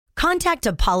Contact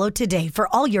Apollo today for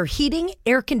all your heating,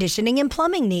 air conditioning, and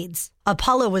plumbing needs.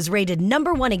 Apollo was rated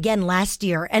 #1 again last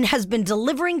year and has been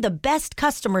delivering the best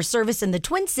customer service in the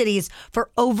Twin Cities for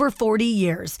over 40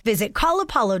 years. Visit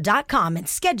callapollo.com and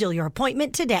schedule your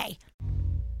appointment today.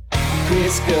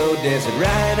 Crisco Desert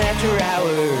Ryan after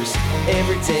hours.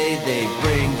 Every day they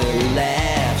bring the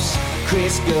laughs.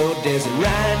 Crisco Desert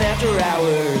Ryan after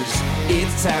hours.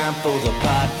 It's time for the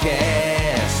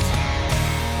podcast.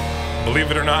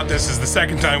 Believe it or not, this is the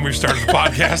second time we've started the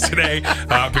podcast today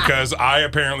because I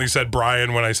apparently said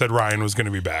Brian when I said Ryan was going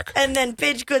to be back. And then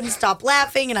Pidge couldn't stop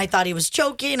laughing, and I thought he was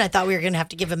choking. I thought we were going to have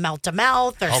to give him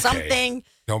mouth-to-mouth or something.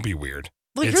 Don't be weird.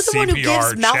 Well, it's you're the one who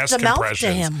gives mouth-to-mouth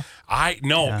to him.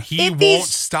 He won't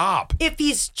stop. If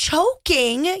he's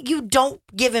choking, you don't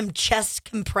give him chest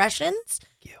compressions.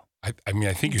 I mean,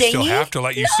 I think you still have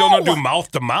to you still don't do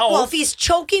mouth-to-mouth. Well, if he's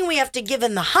choking, we have to give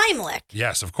him the Heimlich.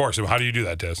 Yes, of course. How do you do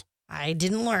that, Des? I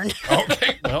didn't learn.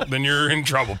 Okay, well, then you're in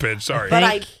trouble, Pidge. Sorry.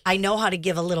 But I know how to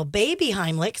give a little baby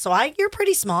Heimlich, so you're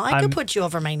pretty small. I could put you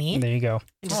over my knee. There you go.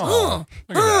 Just, look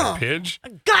at that, Pidge. I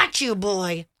got you,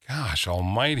 boy. Gosh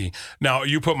almighty. Now,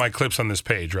 you put my clips on this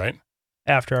page, right?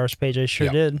 After Hours page, I sure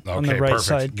did. Okay, on the right perfect.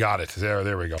 side. Got it.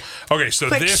 There we go. Okay, so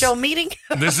Quick show meeting.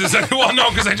 This is, well,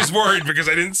 no, because I just worried because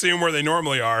I didn't see them where they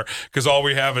normally are because all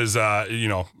we have is,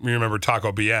 you remember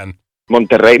Taco Bien.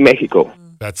 Monterrey, Mexico.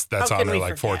 That's on there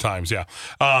like 4 times, yeah.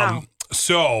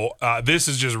 So this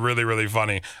is just really, really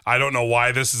funny. I don't know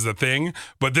why this is a thing,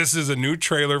 but this is a new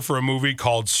trailer for a movie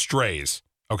called Strays,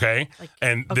 okay?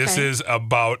 This is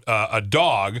about a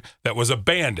dog that was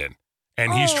abandoned,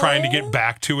 and he's trying to get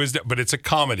back to his, but it's a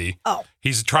comedy. Oh.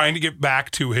 He's trying to get back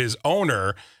to his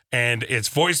owner, and it's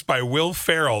voiced by Will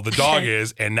Ferrell, the dog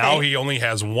is, and now he only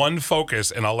has one focus,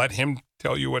 and I'll let him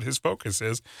tell you what his focus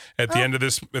is at the end of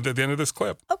this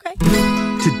clip. Okay.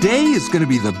 Today is going to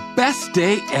be the best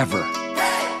day ever.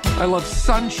 I love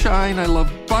sunshine, I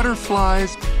love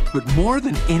butterflies, but more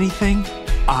than anything,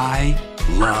 I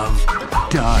love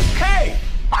Doug. Hey!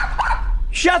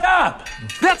 Shut up!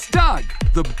 That's Doug,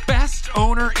 the best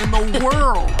owner in the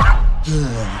world.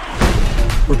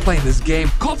 We're playing this game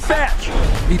called Fetch.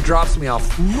 He drops me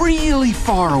off really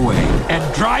far away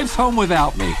and drives home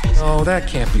without me. Oh, that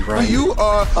can't be right. Well, you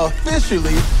are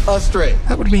officially a stray.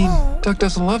 That would mean Doug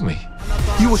doesn't love me.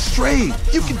 You a stray.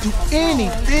 You can do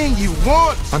anything you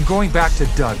want. I'm going back to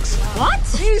Doug's. What?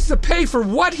 He needs to pay for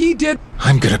what he did.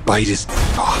 I'm gonna bite his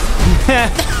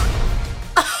off.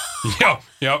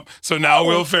 Yep. So now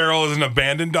Will Ferrell is an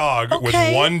abandoned dog with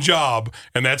one job,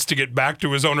 and that's to get back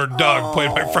to his owner, Doug,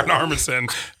 played by Fred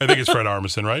Armisen. I think it's Fred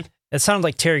Armisen, right? It sounded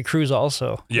like Terry Crews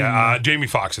also. Yeah, Jamie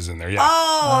Foxx is in there, yeah.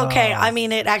 Oh, okay. I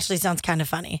mean, it actually sounds kind of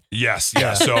funny. Yes,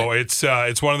 yeah. So it's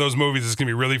one of those movies that's going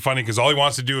to be really funny because all he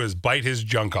wants to do is bite his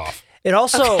junk off. It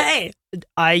also,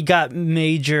 I got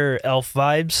major Elf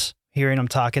vibes hearing him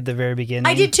talk at the very beginning.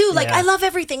 I did too. Like, I love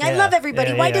everything. I love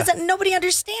everybody. Why doesn't nobody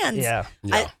understands? Yeah.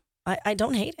 I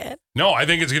don't hate it. No, I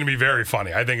think it's going to be very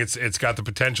funny. I think it's got the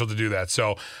potential to do that.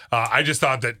 So I just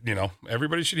thought that,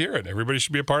 everybody should hear it. Everybody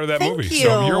should be a part of that movie. You.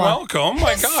 So you're welcome. Oh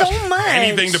my gosh. So much.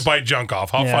 Anything to bite junk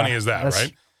off. How funny is that,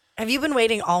 right? Have you been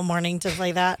waiting all morning to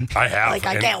play that? I have. Like,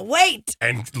 I can't wait.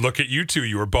 And look at you two.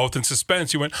 You were both in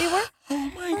suspense. You went, oh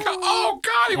my God. Oh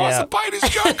God, he wants to bite his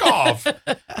junk off.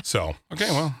 So, okay,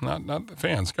 well, not the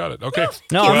fans. Got it. Okay.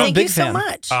 No, I'm a big Thank fan. you so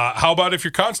much. How about if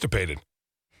you're constipated?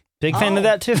 Big fan of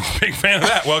that, too. Big fan of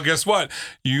that. Well, guess what?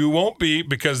 You won't be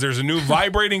because there's a new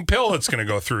vibrating pill that's going to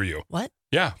go through you. What?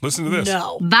 Yeah, listen to this.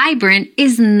 No. Vibrant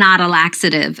is not a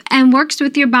laxative and works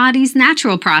with your body's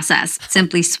natural process.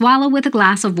 Simply swallow with a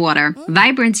glass of water.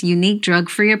 Vibrant's unique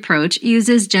drug-free approach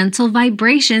uses gentle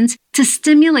vibrations to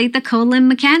stimulate the colon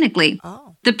mechanically.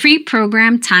 The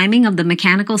pre-programmed timing of the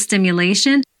mechanical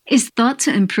stimulation is thought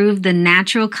to improve the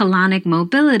natural colonic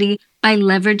mobility by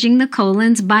leveraging the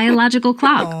colon's biological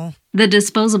clock. The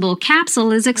disposable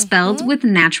capsule is expelled with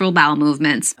natural bowel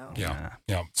movements. Yeah.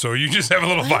 So you just have a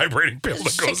little vibrating pill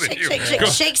that goes in you.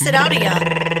 Shakes it out of you.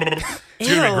 It's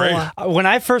going to be great. When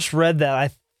I first read that,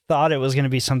 I thought it was going to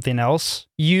be something else,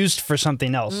 used for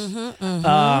something else.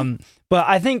 But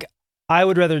I think I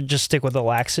would rather just stick with a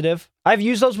laxative. I've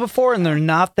used those before, and they're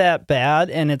not that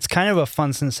bad, and it's kind of a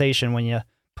fun sensation when you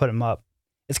put them up.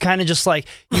 It's kind of just like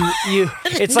you.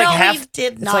 It's like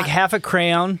half a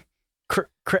crayon.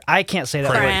 I can't say that.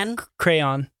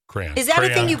 Crayon. Is that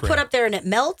a thing you put up there and it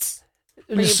melts?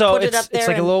 So it's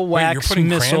like a little wax you're putting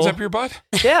missile. crayons up your butt?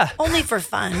 Yeah. Only for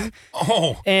fun.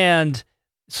 And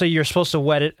so you're supposed to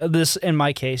wet it. This, in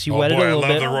my case, you wet it a little bit.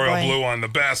 I love the royal blue one, the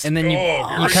best. And then you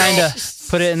kind of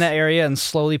put it in that area and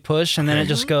slowly push, and then it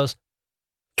just goes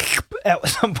at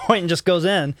some point and just goes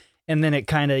in. and then it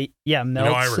kind of I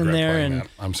melts in regret there. playing And that.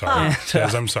 I'm sorry.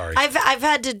 Des, I'm sorry. I've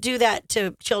had to do that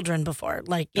to children before.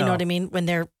 Like, you know what I mean? When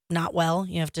they're not well,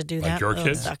 you have to do Like that. your Oh,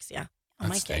 kids? It sucks, yeah. That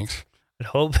My stinks. kids. I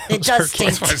hope It does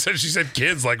stink. That's why I said she said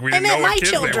kids, like we I didn't know meant what my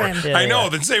kids children. they were. Yeah, I know. yeah.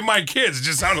 Then say my kids. It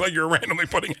just sounded like you're randomly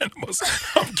putting animals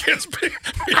on kids' behind.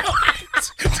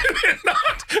 Did it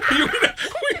not?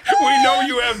 We know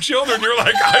you have children. You're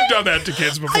like, I've done that to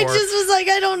kids before. I just was like,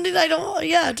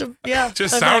 yeah.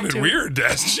 Just I've sounded had to. weird,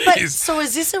 Des. But, Jeez. so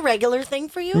is this a regular thing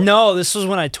for you? no, this was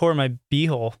when I tore my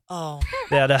beehole. Oh,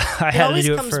 That I it had to always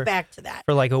do it comes for back to that.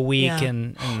 like a week, Yeah.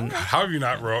 and How have you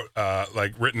not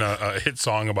written a hit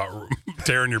song about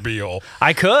tearing your beehole?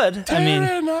 I could. I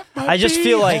mean, I just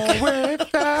feel like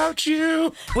without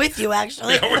you. With you,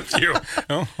 actually. Yeah, with you.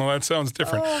 Oh, well, that sounds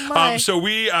different. Oh, my. So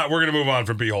we're going to move on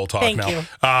from beehole talk Thank now. you.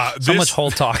 so much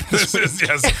hole talk. This is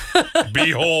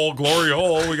beehole, glory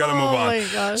hole. We got to move on. my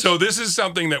gosh. So this is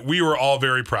something that we were all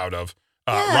very proud of.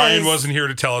 Yes. Ryan wasn't here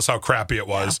to tell us how crappy it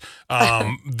was.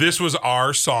 This was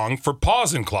our song for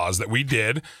Paws and Claws that we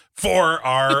did for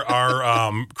our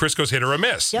Crisco's Hit or a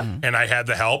Miss. Yep. And I had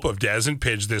the help of Des and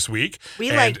Pidge this week. We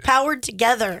and powered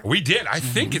together. we did. I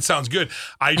think it sounds good.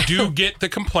 I do get the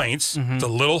complaints. It's a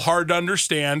little hard to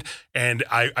understand. And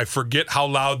I forget how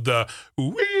loud the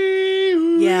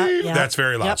wee, Yeah. that's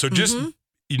very loud. Yep. So just,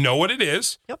 you know what it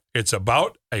is. Yep. It's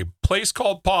about a place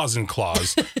called Paws and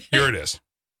Claws. Here it is.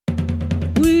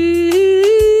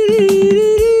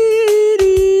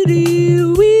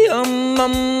 We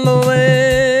on the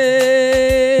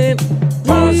way.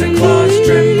 Paws and claws,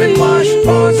 trim and wash.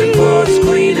 Paws and claws,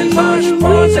 clean and wash.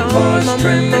 Paws and claws,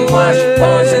 trim and wash.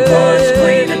 Paws and claws,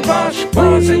 clean and wash.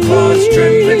 Paws and claws,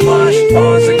 trim and wash.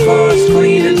 Paws and claws,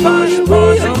 clean and wash.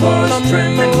 Paws and claws,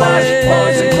 trim and wash.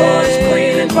 Paws and claws,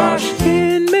 clean and wash.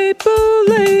 In Maple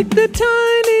Lake, the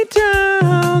tiny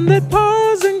town that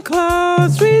Paws and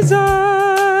Claws resides.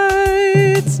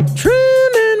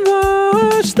 Trim and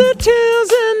wash the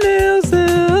tails and nails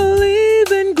they'll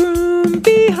leave and groom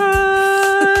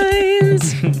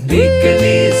behinds.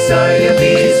 Pekingese,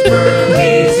 Siamese,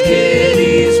 Burmese,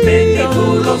 kitties, mini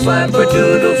poodles,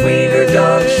 labradoodles, wiener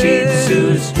dogs, shih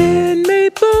tzus. In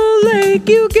Maple Lake,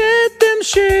 you get them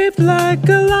shaped like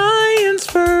a lion's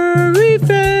furry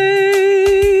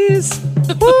face.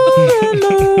 Or a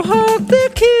mohawk, the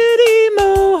kitty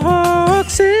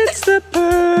mohawks, it's the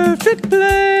perfect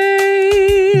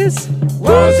place.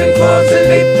 Paws and Claws at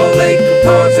Maple Lake,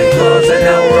 Paws and Claws an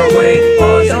hour away.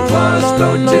 Paws and Claws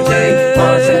go today.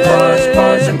 Paws and Claws,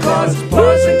 Paws and Claws,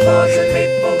 Paws and Claws at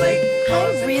Maple Lake. I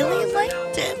really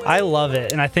liked it. I love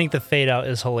it, and I think the fade out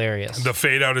is hilarious. The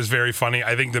fade out is very funny.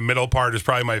 I think the middle part is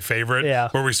probably my favorite. Yeah.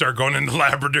 Where we start going into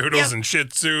labradoodles Yep. and shih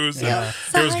tzus. Yeah.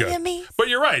 It was good. Siamese. But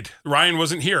you're right. Ryan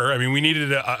wasn't here. I mean, we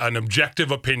needed an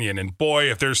objective opinion. And boy,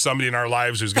 if there's somebody in our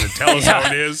lives who's going to tell us how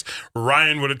it is,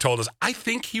 Ryan would have told us. I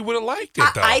think he would have liked it,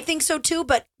 though. I think so too,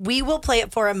 but we will play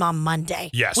it for him on Monday.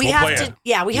 Yes, we we'll have play to. it.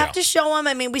 Yeah, we Yeah. have to show him.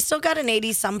 I mean, we still got an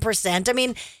 80-some%. I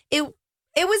mean, it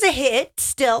was a hit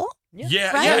still.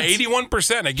 yeah, Right. 81%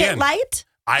 Hit again. light.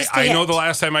 Just a I know hit. the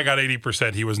last time I got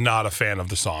 80%, he was not a fan of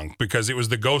the song because it was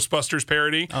the Ghostbusters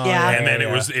parody. Yeah. And then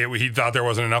he thought there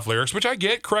wasn't enough lyrics, which I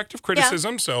get, corrective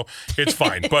criticism, so it's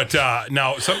fine. But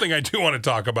now, something I do want to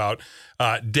talk about,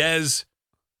 Des,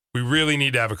 we really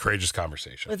need to have a courageous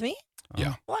conversation. With me?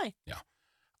 Yeah. Why?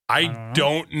 I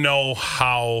don't know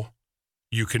how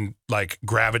you can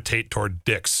gravitate toward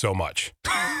dicks so much.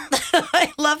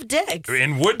 I love dicks.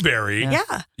 In Woodbury,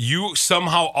 Yeah. you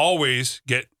somehow always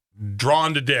get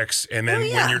drawn to dicks, and then Oh,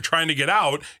 yeah. when you're trying to get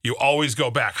out, you always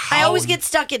go back. I always get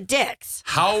stuck at dicks.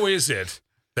 How is it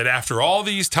that after all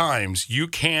these times you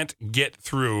can't get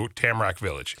through Tamarack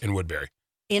Village in Woodbury?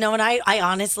 You know, and I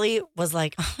honestly was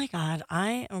like, oh my God,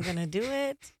 I am going to do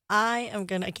it. I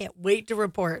can't wait to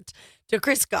report to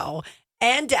Crisco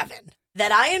and Devin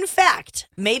that I, in fact,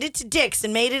 made it to Dick's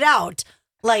and made it out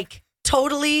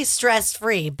totally stress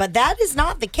free. But that is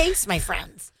not the case, my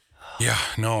friends. Yeah,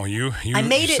 no, you I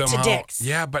made it to somehow- Dick's.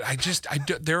 Yeah, but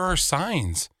there are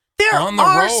signs. There On the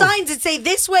are road. signs that say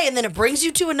this way, and then it brings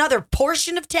you to another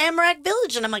portion of Tamarack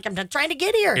Village. And I'm like, I'm not trying to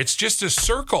get here. It's just a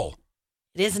circle.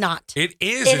 It is not. It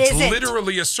is. It It's isn't.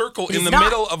 literally a circle It in is the not.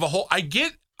 middle of a hole. I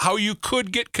get how you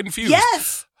could get confused.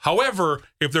 Yes. However,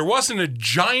 if there wasn't a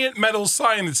giant metal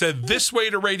sign that said this way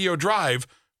to Radio Drive,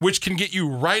 which can get you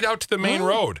right out to the main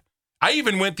road. I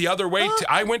even went the other way.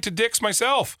 I went to Dick's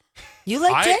myself. You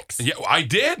like Dick's? Yeah, I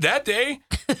did that day.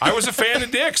 I was a fan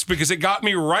of Dick's because it got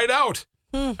me right out.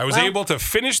 I was able to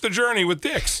finish the journey with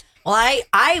Dick's. Well,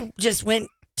 I just went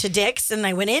to Dick's, and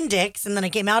I went in Dick's, and then I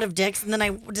came out of Dick's, and then I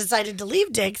decided to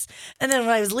leave Dick's. And then when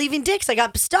I was leaving Dick's, I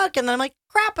got stuck, and then I'm like,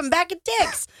 crap, I'm back at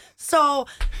Dick's. So,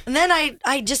 and then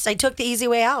I took the easy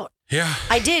way out. Yeah.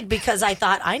 I did, because I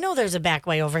thought, I know there's a back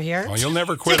way over here. Well, you'll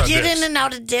never quit to on get Dick's. in and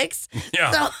out of Dick's.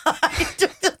 Yeah. So I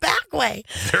took the back way.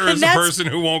 There is a person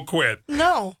who won't quit.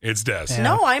 No. It's Des. Yeah.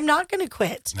 No, I'm not going to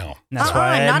quit. No. That's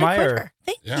why I'm I not admire a her. quitter.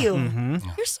 Thank Yeah. you. Mm-hmm.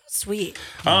 You're so sweet.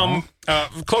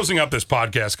 Closing up this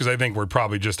podcast, because I think we're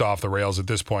probably just off the rails at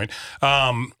this point.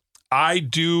 I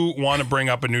do want to bring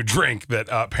up a new drink that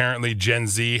apparently Gen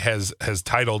Z has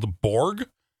titled Borg.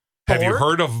 Have you Borg?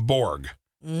 heard of Borg?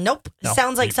 Nope. No.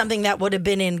 Sounds like something that would have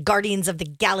been in Guardians of the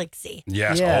Galaxy.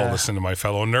 Yes. Yeah. Oh, listen to my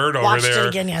fellow nerd over Watched there. it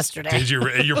again yesterday. Did you?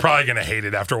 You're probably going to hate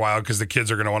it after a while because the kids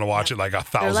are going to want to watch it like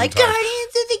 1,000 They're like, times.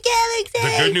 Guardians of the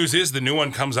Galaxy. The good news is the new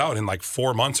one comes out in like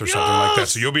 4 months or something like that.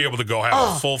 So you'll be able to go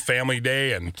have a full family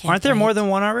day. And Aren't there more than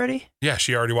one already? yeah,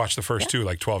 she already watched the first two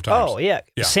like 12 times. Oh, yeah.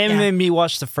 Yeah. Sammy Yeah. made me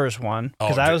watch the first one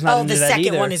because Oh, I was not Oh, into the that second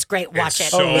either. one is great. Watch It's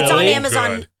it. so It's on really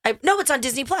Amazon. good. No, it's on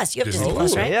Disney Plus. You have Disney Disney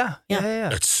Plus, right? Yeah.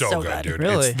 It's so, So good, good. dude.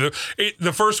 Really? It's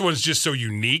the first one's just so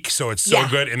unique, so it's so Yeah.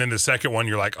 good. And then the second one,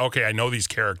 you're like, okay, I know these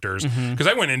characters. Mm-hmm. Because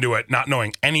I went into it not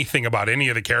knowing anything about any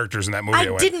of the characters in that movie. I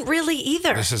went, didn't really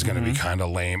either. this is going to be kind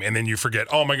of lame. And then you forget,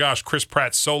 oh my gosh, Chris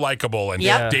Pratt's so likable. And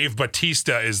Yep. Dave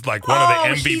Bautista is like one Oh,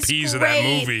 of the he's MVPs of that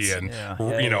great. movie. And,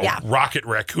 Yeah. Rocket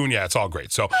Raccoon. Yeah, it's all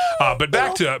great. So, but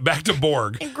back to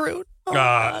Borg. And Groot. Oh,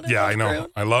 God, Yeah, I know.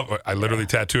 Groot. I literally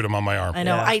tattooed him on my arm. I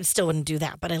know. Yeah. I still wouldn't do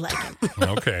that, but I like him.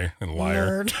 Okay, and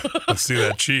liar. Nerd. Let's see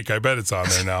that cheek. I bet it's on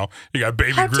there now. You got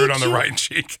baby How Groot did on the you- right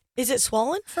cheek. Is it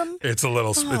swollen from? It's a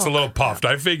little puffed.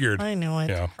 I figured. I know it.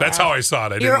 Yeah, that's how I saw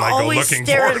it. I You're didn't like go always looking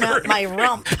staring for it. at my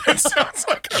rump. It sounds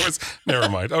like I was. Never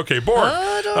mind. Okay, Borg.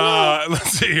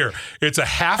 Let's see here. It's a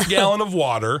half gallon of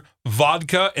water,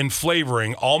 vodka, and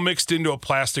flavoring, all mixed into a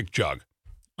plastic jug.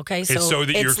 Okay, so It's so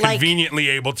that you're it's like, conveniently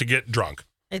able to get drunk.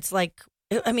 It's like,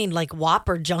 I mean, like WAP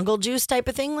or Jungle Juice type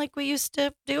of thing, like we used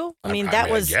to do. I mean, that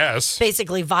was yes.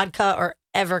 basically vodka or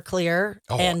Everclear.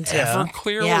 Oh, and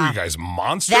Everclear? Yeah. What are you guys,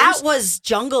 monsters? That was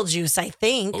Jungle Juice, I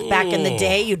think. Back in the Ooh.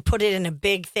 day, you'd put it in a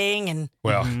big thing and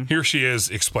Well, here she is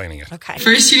explaining it. okay.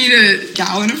 First, you need a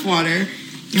gallon of water.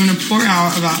 You want to pour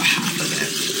out about half of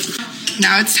it.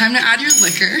 Now it's time to add your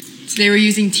liquor. Today we're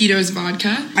using Tito's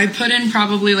vodka. I put in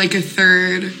probably like a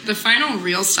third. The final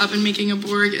real step in making a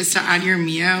Borg is to add your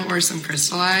Mio or some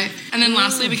Crystal Light. And then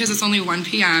lastly, because it's only 1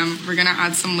 p.m., we're going to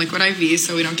add some liquid IV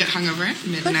so we don't get hungover at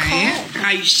midnight.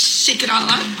 Now you shake it all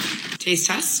up. Taste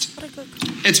test.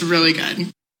 It's really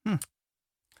good.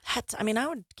 I mean, I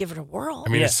would give it a whirl. I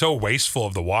mean, it's so wasteful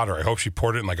of the water. I hope she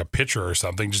poured it in like a pitcher or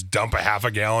something. Just dump a half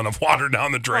a gallon of water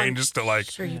down the drain just to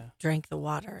like. Sure, you drank the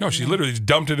water. No, she literally just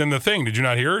dumped it in the thing. Did you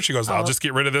not hear her? She goes, I'll just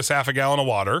get rid of this half a gallon of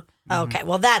water. Okay,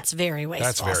 well, that's very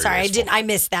wasteful. very Sorry, wasteful. I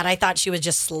missed that. I thought she was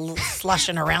just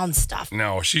slushing around stuff.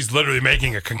 No, she's literally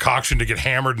making a concoction to get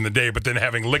hammered in the day, but then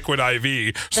having liquid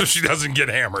IV so she doesn't get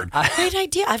hammered. Great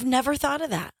idea. I've never thought of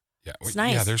that. Yeah, It's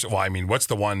Yeah, nice. I mean, what's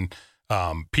the one?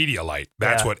 Pedialyte.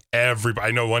 That's Yeah. what everybody.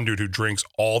 I know one dude who drinks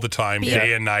all the time,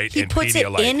 day and night, He in puts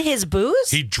Pedialyte. it in his booze?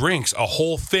 He drinks a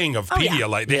whole thing of Oh, yeah.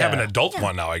 Pedialyte. They have an Yeah. adult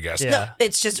one now, I guess. Yeah. No,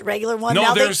 it's just a regular one. No,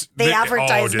 now there's they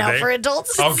advertise did now they? for adults.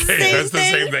 It's Okay, the same that's the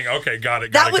thing. same thing. Okay, got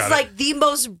it. That was like the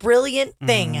most brilliant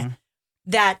thing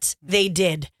that they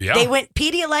did. Yeah. They went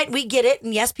Pedialyte, we get it.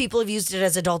 And yes, people have used it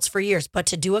as adults for years. But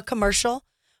to do a commercial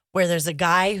where there's a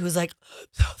guy who's like,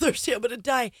 so thirsty, I'm going to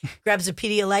die, grabs a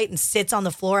Pedialyte and sits on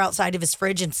the floor outside of his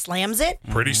fridge and slams it.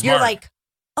 pretty smart. You're like,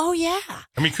 oh, yeah.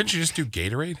 I mean, couldn't you just do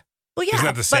Gatorade? Well, yeah. Isn't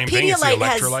that the same but thing? It's the Pedialyte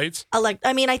has electrolytes?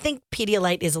 I mean, I think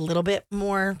Pedialyte is a little bit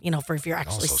more, for if you're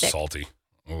actually Also sick. salty.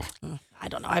 Ooh, I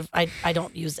don't know. I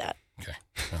don't use that. okay.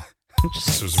 Well,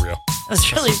 this was real. It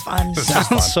was really fun. This was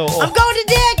fun. Sounds so I'm old. going to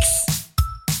Dick's.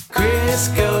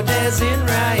 Crisco, Des and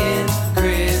Ryan.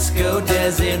 Crisco,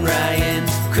 Des and Ryan.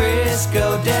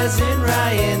 Crisco, Des and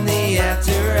Ryan. The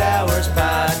After Hours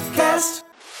Podcast.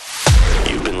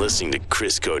 You've been listening to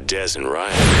Crisco, Des and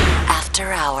Ryan.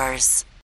 After Hours.